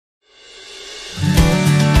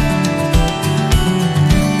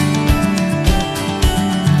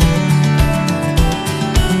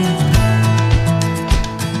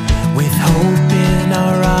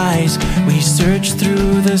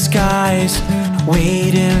skies,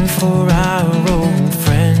 waiting for our old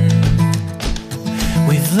friend.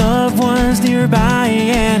 With loved ones nearby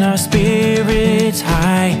and our spirits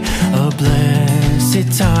high, a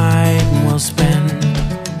blessed time we'll spend.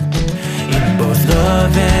 In both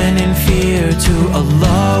love and in fear, to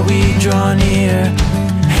Allah we draw near,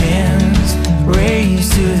 hands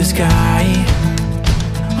raised to the sky.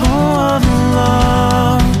 Oh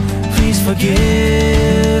Allah, please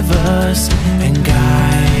forgive us and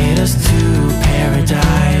guide us to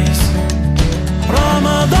paradise.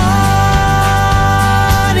 Ramadan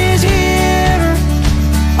is here,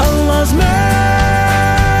 Allah's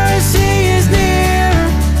mercy is near.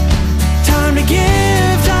 Time to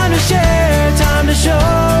give, time to share, time to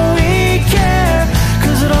show we care,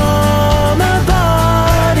 'cause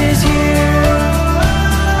Ramadan is here.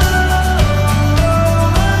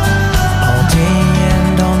 All day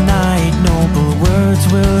and all night, noble words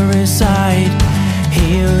will recite,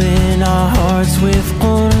 healing our hearts with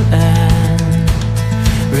Quran,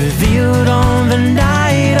 revealed on the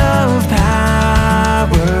night of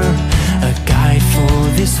power, a guide for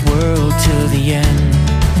this world till the end.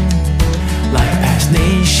 Like past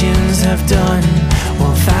nations have done,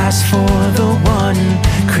 we'll fast for the one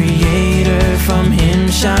Creator, from Him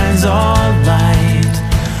shines all light.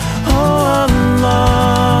 Oh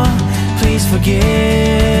Allah, please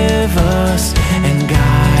forgive us and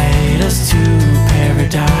guide us to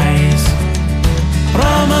paradise.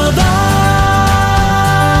 Ramadan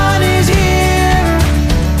is here,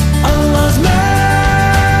 Allah's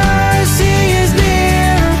mercy is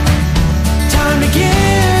near. Time to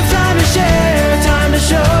give, time to share, time to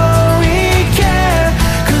show we care,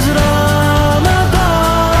 'cause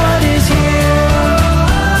Ramadan is here.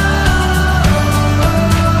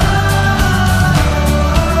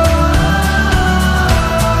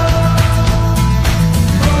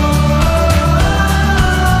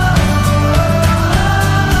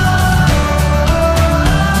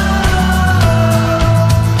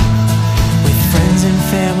 With friends and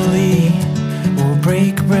family, we'll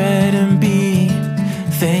break bread and be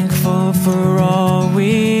thankful for all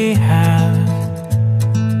we have,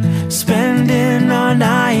 spending our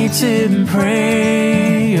nights in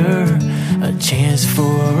prayer, a chance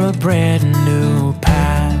for a brand new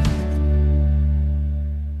path.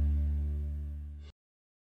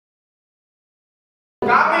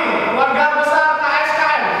 Kami, keluarga